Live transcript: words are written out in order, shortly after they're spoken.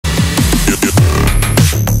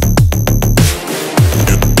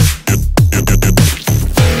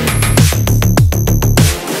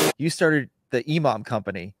started the Emom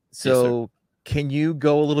Company. Yes, sir. So can you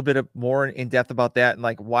go a little bit more in depth about that and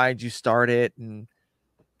like why did you start it and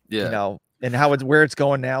Yeah. you know, and how it's where it's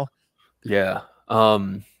going now? Yeah.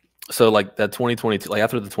 So like that 2022, like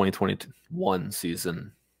after the 2021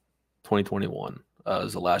 season, 2021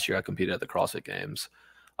 was the last year I competed at the CrossFit Games.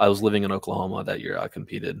 I was living in Oklahoma that year I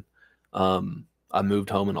competed. I moved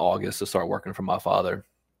home in August to start working for my father.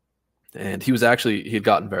 And he had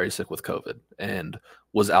gotten very sick with COVID and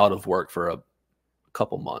was out of work for a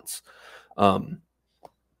couple months.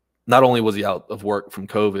 Not only was he out of work from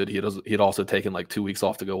COVID, he had also taken like 2 weeks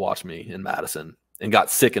off to go watch me in Madison and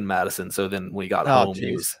got sick in Madison. So then when he got home,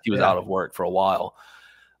 Geez. he was out of work for a while.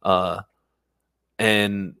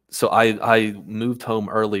 And so I moved home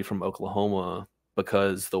early from Oklahoma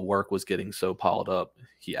because the work was getting so piled up.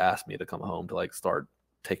 He asked me to come home to like start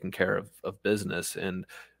taking care of business. And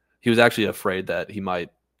he was actually afraid that he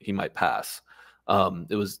might pass.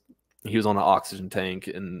 He was on an oxygen tank,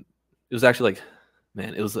 and it was actually like,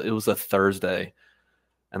 man, it was a Thursday,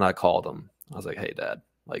 and I called him. I was like, "Hey, Dad,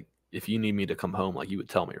 like if you need me to come home, like you would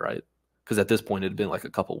tell me, right?" Because at this point it had been like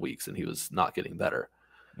a couple weeks, and he was not getting better.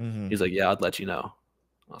 He's like, "Yeah, I'd let you know."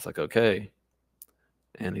 I was like, "Okay,"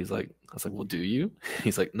 and I was like, "Well, do you?"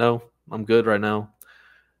 He's like, "No, I'm good right now."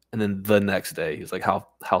 And then the next day, he's like,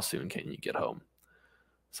 "How soon can you get home?"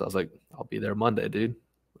 So I was like, "I'll be there Monday, dude."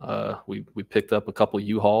 We picked up a couple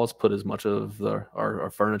U-Hauls, put as much of our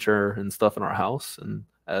furniture and stuff in our house, and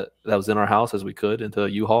that was in our house as we could into a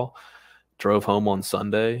U-Haul. Drove home on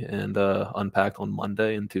Sunday and unpacked on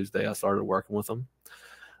Monday, and Tuesday I started working with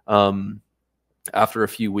them. After a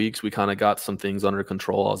few weeks, we kind of got some things under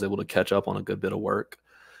control. I was able to catch up on a good bit of work.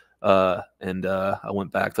 And I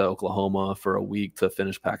went back to Oklahoma for a week to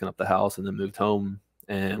finish packing up the house, and then moved home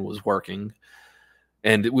and was working.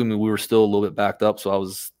 And we were still a little bit backed up, so I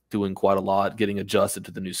was doing quite a lot, getting adjusted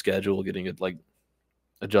to the new schedule, getting it like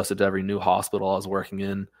adjusted to every new hospital I was working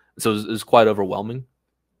in. So it was quite overwhelming.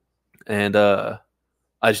 And I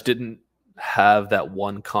just didn't have that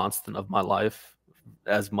one constant of my life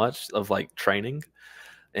as much of like training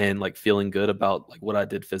and like feeling good about like what I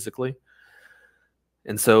did physically.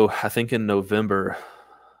 And so I think in November,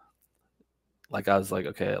 like I was like,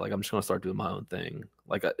 okay, like I'm just gonna start doing my own thing.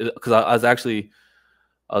 Like, because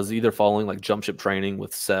I was either following like jump ship training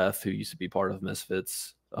with Seth, who used to be part of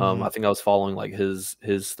Misfits. I think I was following like his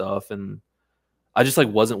stuff, and I just like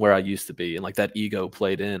wasn't where I used to be, and like that ego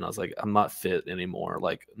played in. I was like, I'm not fit anymore.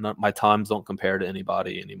 Like my times don't compare to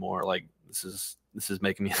anybody anymore. Like this is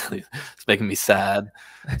making me it's making me sad.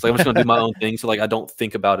 It's like I'm just gonna do my own thing, so like I don't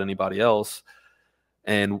think about anybody else.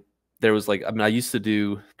 And there was like, I mean, I used to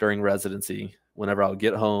do during residency, whenever I would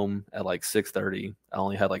get home at like 6:30, I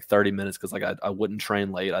only had like 30 minutes because like I wouldn't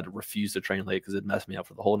train late. I'd refuse to train late because it'd mess me up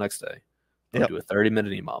for the whole next day. I would do a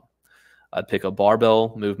 30-minute EMOM. I'd pick a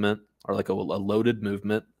barbell movement or like a loaded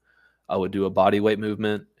movement. I would do a body weight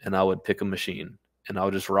movement, and I would pick a machine, and I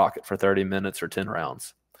would just rock it for 30 minutes or 10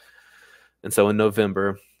 rounds. And so in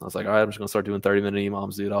November, I was like, all right, I'm just going to start doing 30-minute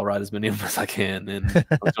EMOMs, dude. I'll ride as many of them as I can. And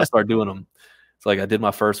I'm going to start doing them. So like I did my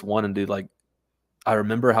first one, and dude, like I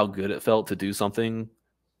remember how good it felt to do something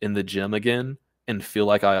in the gym again and feel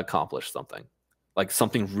like I accomplished something, like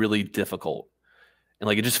something really difficult. And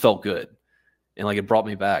like it just felt good. And like it brought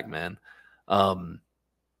me back, man. And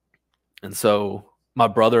so my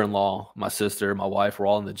brother-in-law, my sister, my wife were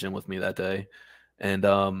all in the gym with me that day. And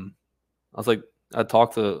I was like, I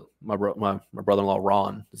talked to my brother-in-law,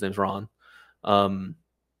 Ron. His name's Ron. I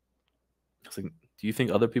was like, do you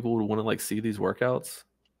think other people would want to like see these workouts?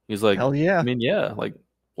 He's like, hell yeah. I mean, yeah, like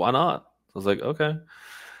why not? I was like, okay.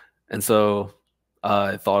 And so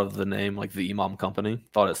I thought of the name, like the Emom Company.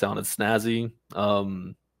 Thought it sounded snazzy.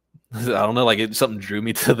 I don't know, like something drew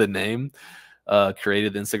me to the name.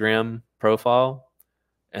 Created the Instagram profile,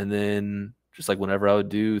 and then just like whenever I would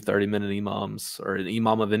do 30-minute EMOMs or an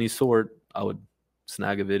EMOM of any sort, I would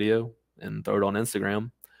snag a video and throw it on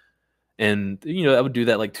Instagram. And you know, I would do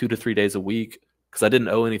that like 2 to 3 days a week because I didn't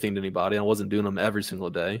owe anything to anybody. I wasn't doing them every single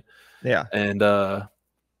day. Yeah. And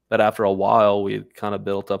but after a while, we had kind of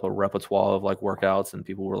built up a repertoire of like workouts, and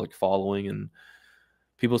people were like following, and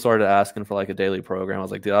people started asking for like a daily program. I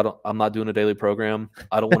was like, dude, I'm not doing a daily program.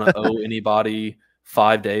 I don't want to owe anybody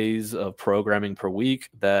 5 days of programming per week.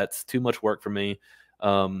 That's too much work for me.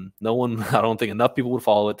 No one, I don't think enough people would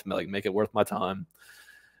follow it to like make it worth my time.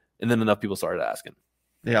 And then enough people started asking.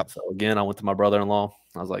 Yeah. So again, I went to my brother-in-law.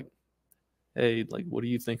 I was like, hey, like, what do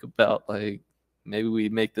you think about like maybe we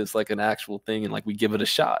make this like an actual thing and like we give it a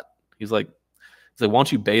shot? He's like, why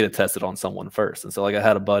don't you beta test it on someone first? And so like I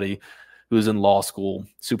had a buddy who was in law school,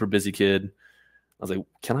 super busy kid. I was like,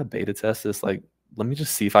 can I beta test this? Like let me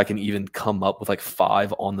just see if I can even come up with like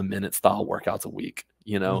 5 on the minute style workouts a week,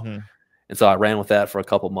 you know? Mhm. And so I ran with that for a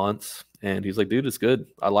couple months, and he's like, dude, it's good.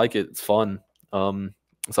 I like it. It's fun.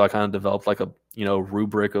 So I kind of developed like a,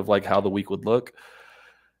 rubric of like how the week would look.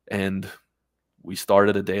 And we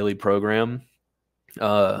started a daily program.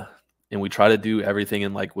 And we try to do everything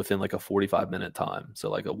in like within like a 45-minute time. So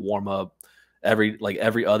like a warm up, every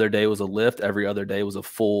other day was a lift. Every other day was a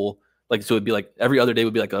full, like, so it'd be like every other day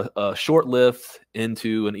would be like a short lift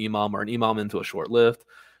into an EMOM, or an EMOM into a short lift.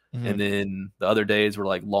 And Mhm. then the other days were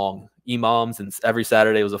like long EMOMs, and every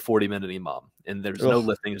Saturday was a 40-minute EMOM. And there's no Ugh.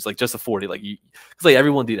 lifting. It's like just a 40. Like, because like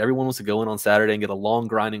everyone wants to go in on Saturday and get a long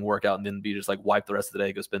grinding workout and then be just like wipe the rest of the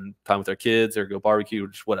day, go spend time with their kids or go barbecue or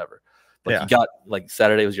just whatever. Like, Yeah. you got, like,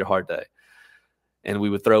 Saturday was your hard day. And we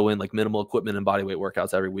would throw in like minimal equipment and bodyweight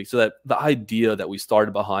workouts every week. So that the idea that we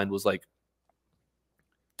started behind was like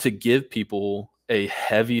to give people a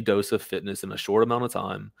heavy dose of fitness in a short amount of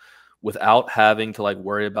time without having to like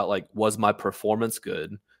worry about like, was my performance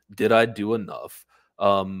good? Did I do enough?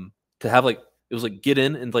 To have like, it was like, get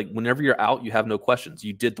in and like whenever you're out, you have no questions.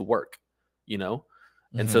 You did the work, you know?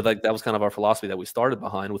 And so Mhm. like that was kind of our philosophy that we started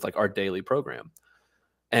behind with like our daily program.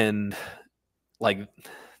 And like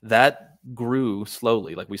that grew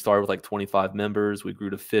slowly. Like we started with like 25 members, we grew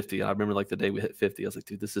to 50. And I remember like the day we hit 50, I was like,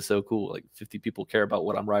 dude, this is so cool. Like 50 people care about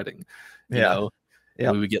what I'm writing, you Yeah. know? And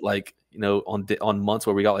Yep. we would get like, on months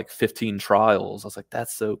where we got like 15 trials. I was like,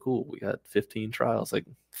 that's so cool. We got 15 trials, like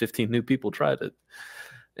 15 new people tried it.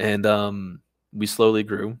 And we slowly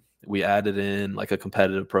grew. We added in like a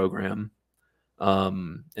competitive program.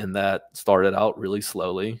 And that started out really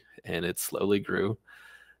slowly, and it slowly grew.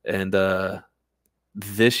 And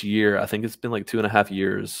this year, I think it's been like 2.5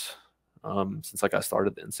 years since like I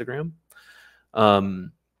started the Instagram.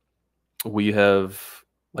 Um, we have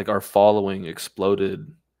like our following exploded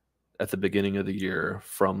at the beginning of the year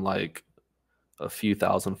from like a few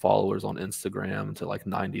thousand followers on Instagram to like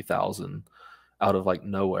 90,000 out of like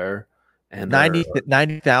nowhere. And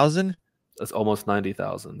 90,000. it's almost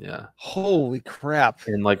 90,000. Yeah. Holy crap.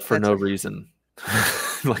 And like for That's no reason,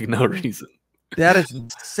 like no reason. that is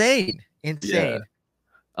insane. Yeah. Insane.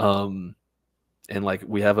 Um, and like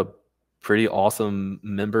we have a pretty awesome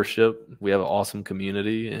membership. We have an awesome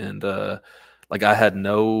community, and like I had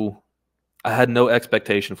no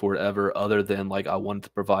expectation for it ever, other than like I wanted to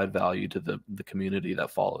provide value to the community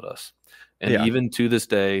that followed us. And Yeah. even to this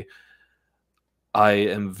day, I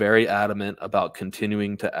am very adamant about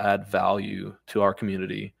continuing to add value to our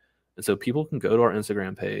community. And so people can go to our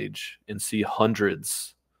Instagram page and see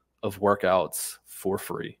hundreds of workouts for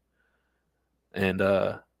free. And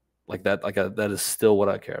like that, that is still what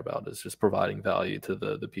I care about, is just providing value to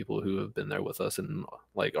the people who have been there with us and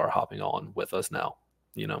like are hopping on with us now,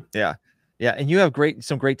 you know. Yeah. Yeah, and you have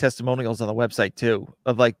some great testimonials on the website too,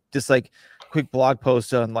 of like just like quick blog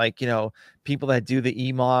posts on like, people that do the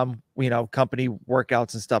EMOM, company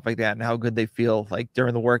workouts and stuff like that, and how good they feel like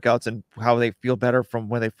during the workouts and how they feel better from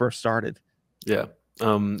when they first started. Yeah.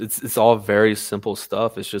 It's all very simple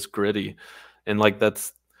stuff. It's just gritty. And like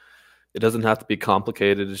it doesn't have to be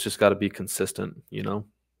complicated. It's just got to be consistent, you know.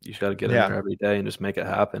 You just got to get in Yeah. there every day and just make it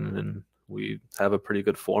happen. And we have a pretty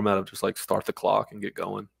good format of just like start the clock and get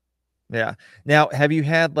going. Yeah. Now, have you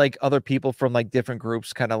had like other people from like different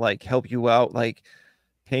groups kind of like help you out, like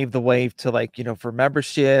pave the way to like, for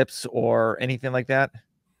memberships or anything like that?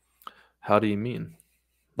 How do you mean?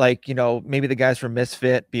 Like, maybe the guys from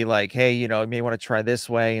Misfit be like, hey, you may want to try this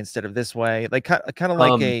way instead of this way. Like kind of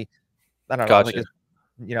like Um, I don't know, like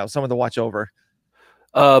Gotcha. someone to watch over.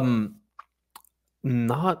 Um,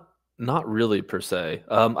 not really per se.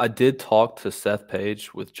 I did talk to Seth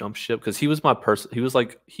Page with Jump Ship because he was my person. He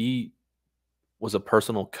was a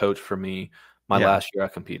personal coach for me my Yeah. last year I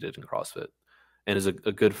competed in CrossFit, and is a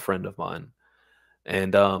good friend of mine.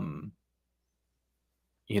 And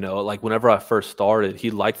like whenever I first started, he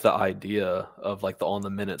liked the idea of like the on the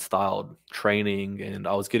minute style training, and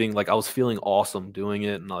I was feeling awesome doing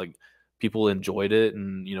it, and like people enjoyed it,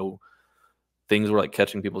 and things were like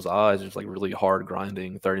catching people's eyes, just like really hard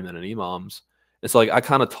grinding 30-minute EMOMs. And so like I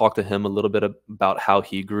kind of talked to him a little bit about how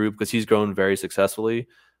he grew, because he's grown very successfully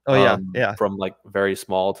Oh yeah. Yeah. from like very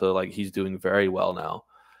small to like he's doing very well now.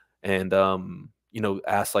 And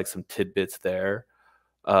asked like some tidbits there.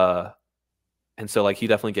 Uh and so like he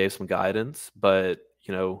definitely gave some guidance, but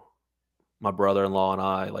my brother-in-law and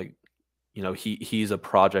I, like, he's a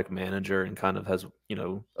project manager and kind of has,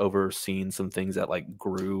 overseen some things that like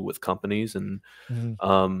grew with companies. And Mhm.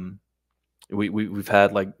 um we've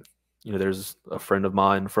had like, there's a friend of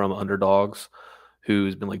mine from Underdogs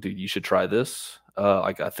who's been like, dude, you should try this.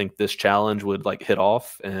 Like I think this challenge would like hit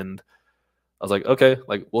off. And I was like, okay,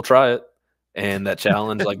 like we'll try it. And that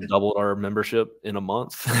challenge like doubled our membership in a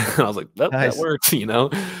month. And I was like, that Nice. works, you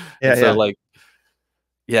know? Yeah, And so yeah. like,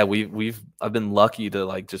 yeah, I've been lucky to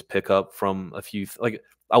like just pick up from a few, like,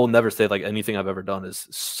 I will never say like anything I've ever done is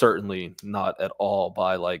certainly not at all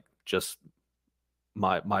by like just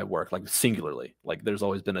my work, like singularly. Like there's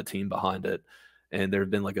always been a team behind it. And there have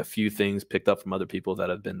been like a few things picked up from other people that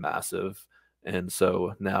have been massive. And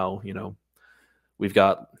so now, we've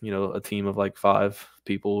got, a team of like 5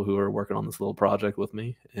 people who are working on this little project with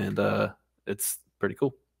me. And it's pretty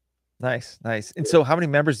cool. Nice, nice. And so how many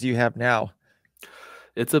members do you have now?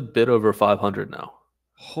 It's a bit over 500 now.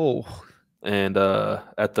 Oh, And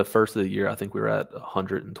at the first of the year, I think we were at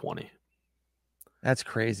 120. that's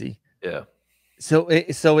crazy. Yeah. So,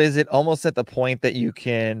 so is it almost at the point that you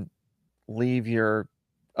can leave your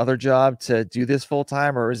other job to do this full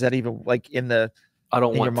time, or is that even like in I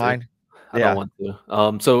don't your want to. mind? I don't Yeah, want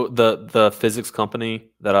to. So the physics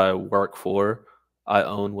company that I work for, I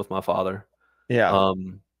own with my father. yeah,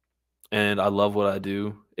 Um, and I love what I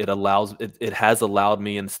do. It has allowed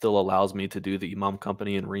me and still allows me to do the Emom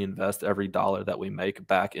Company and reinvest every dollar that we make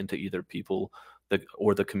back into either people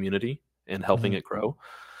or the community and helping mhm, it grow.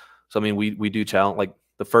 So I mean, we do challenge, like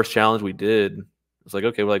the first challenge we did was like,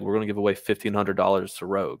 okay, we're going to give away $1,500 to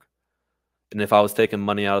Rogue. And if I was taking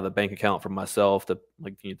money out of the bank account for myself to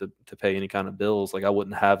like to pay any kind of bills, like I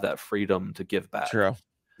wouldn't have that freedom to give back. true.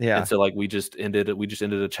 And Yeah, so like we just ended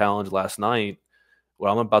a challenge last night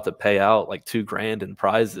where I'm about to pay out like 2 grand in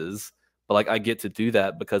prizes, but like I get to do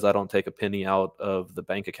that because I don't take a penny out of the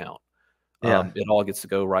bank account. yeah, It all gets to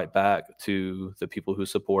go right back to the people who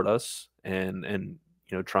support us and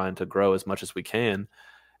trying to grow as much as we can.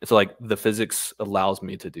 And so like the physics allows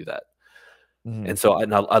me to do that. mhm, And so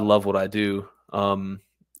I love what I do.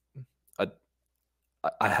 I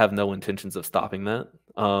I have no intentions of stopping that,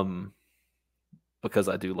 because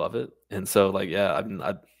I do love it. And so like, yeah, I mean,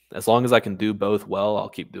 as long as I can do both well, I'll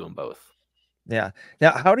keep doing both. yeah.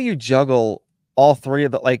 Now, how do you juggle all three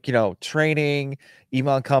of the like training,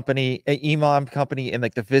 Emom company, and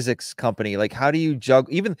like the physics company? Like, how do you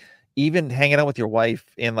juggle even hanging out with your wife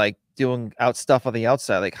and like doing out stuff on the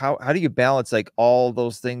outside? Like, how do you balance like all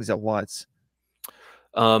those things at once?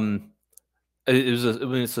 Um, I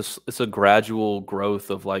mean, it's a gradual growth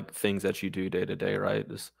of like things that you do day to day, right?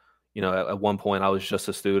 At one point I was just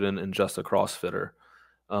a student and just a CrossFitter.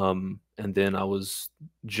 And then I was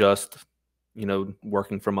just,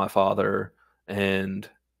 working for my father and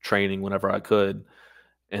training whenever I could.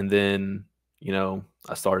 And then,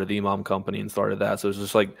 I started the Emom Company and started that. So it's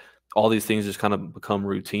just like all these things just kind of become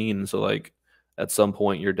routine. So like at some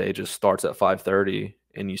point your day just starts at 5:30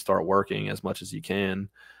 and you start working as much as you can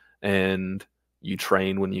and you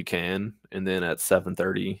train when you can. And then at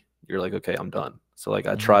 7:30, you're like, okay, I'm done. So like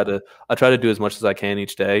Mhm. I try to do as much as I can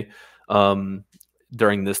each day. Um,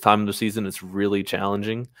 During this time of the season, it's really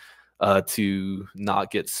challenging to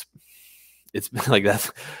not it's been like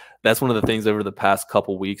that's one of the things over the past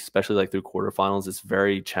couple weeks, especially like through quarterfinals. It's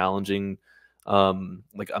very challenging.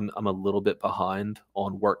 Like I'm a little bit behind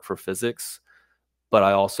on work for physics, but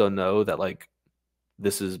I also know that like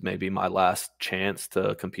this is maybe my last chance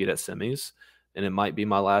to compete at semis and it might be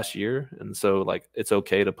my last year. And so like it's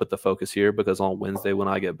okay to put the focus here because on Wednesday when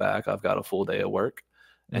I get back, I've got a full day of work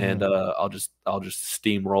and Mhm. I'll just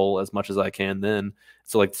steamroll as much as I can then.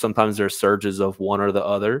 So like sometimes there's surges of one or the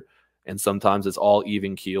other and sometimes it's all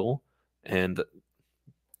even keel. And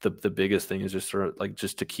the biggest thing is just sort of like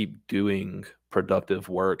just to keep doing productive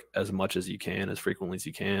work as much as you can, as frequently as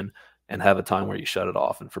you can, and have a time where you shut it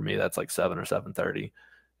off. And for me, that's like 7 or 7:30,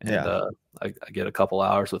 and Yeah. I get a couple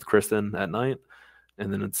hours with Kristen at night,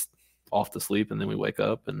 and then it's off to sleep, and then we wake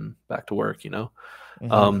up and back to work.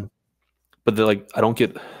 Mhm. Um, but like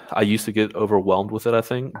I used to get overwhelmed with it, I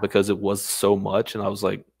think, because it was so much, and I was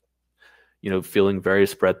like, feeling very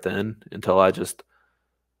spread thin until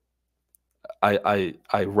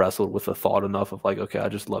I wrestled with the thought enough of like, okay, I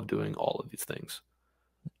just love doing all of these things.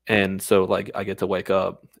 And so like I get to wake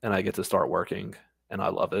up and I get to start working and I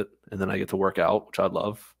love it. And then I get to work out, which I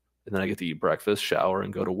love. And then I get to eat breakfast, shower,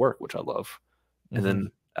 and go to work, which I love. And Mhm.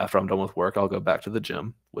 then after I'm done with work, I'll go back to the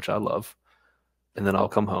gym, which I love. And then I'll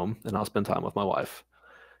come home and I'll spend time with my wife.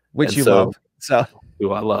 Which And you love. so So,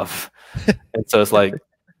 who I love. And so it's like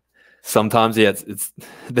sometimes, yeah, it's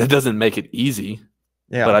that doesn't make it easy,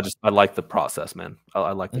 but yeah. I like the process, man.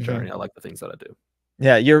 I like the Mhm. journey. I like the things that I do.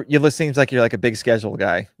 Yeah, you list seems like you're like a big schedule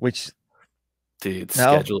guy, which Dude,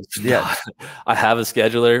 no? schedules Yeah. not I have a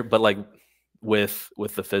scheduler, but, like, with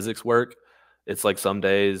the physics work, it's like some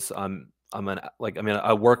days I mean,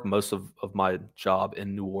 I work most of my job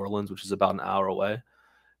in New Orleans, which is about an hour away,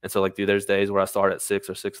 And so like, dude, there's days where I start at 6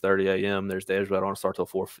 or 6:30 a.m. There's days where I don't start till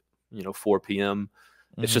 4 p.m.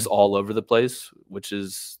 It's just all over the place, which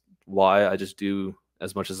is why I just do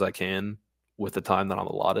as much as I can with the time that I'm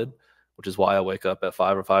allotted, which is why I wake up at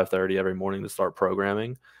 5 or 5:30 every morning to start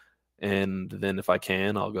programming. And then if I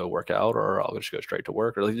can, I'll go work out, or I'll just go straight to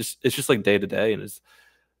work, or like it's just like day to day. And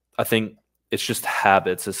I think it's just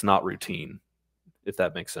habits. It's not routine, if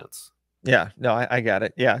that makes sense. Yeah, no, I got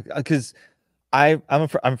it. Yeah, because I'm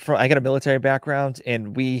from I got a military background,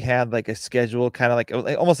 and we had like a schedule, kind of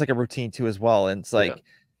like almost like a routine too as well. And it's like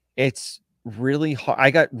it's really hard.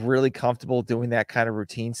 I got really comfortable doing that kind of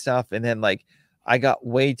routine stuff, and then like I got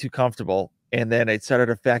way too comfortable, and then it started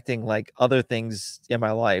affecting like other things in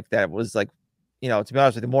my life that was like, to be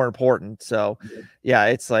honest with you, more important. So yeah,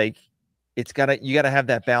 it's like you gotta have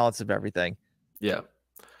that balance of everything. Yeah.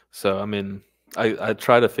 So I mean, I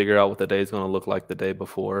try to figure out what the day is going to look like the day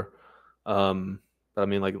before. But I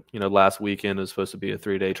mean, like, last weekend was supposed to be a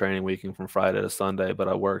 3-day training weekend from Friday to Sunday, but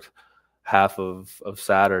I worked half of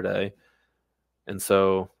Saturday. And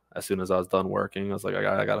so as soon as I was done working, I was like,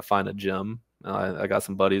 I got to find a gym. I got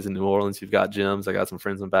some buddies in New Orleans who've got gyms. I got some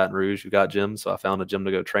friends in Baton Rouge who got gyms. So I found a gym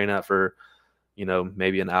to go train at for,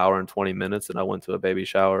 maybe an hour and 20 minutes. And I went to a baby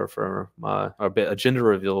shower for a gender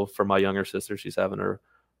reveal for my younger sister. She's having her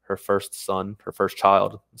first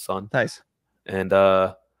child son. Nice. And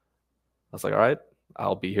I was like, all right,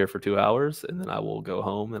 I'll be here for 2 hours, and then I will go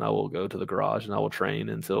home and I will go to the garage and I will train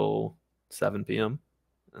until 7 p.m.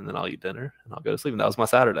 and then I'll eat dinner and I'll go to sleep. And that was my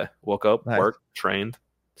Saturday. Woke up, Nice. worked, trained,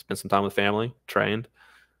 spent some time with family, trained,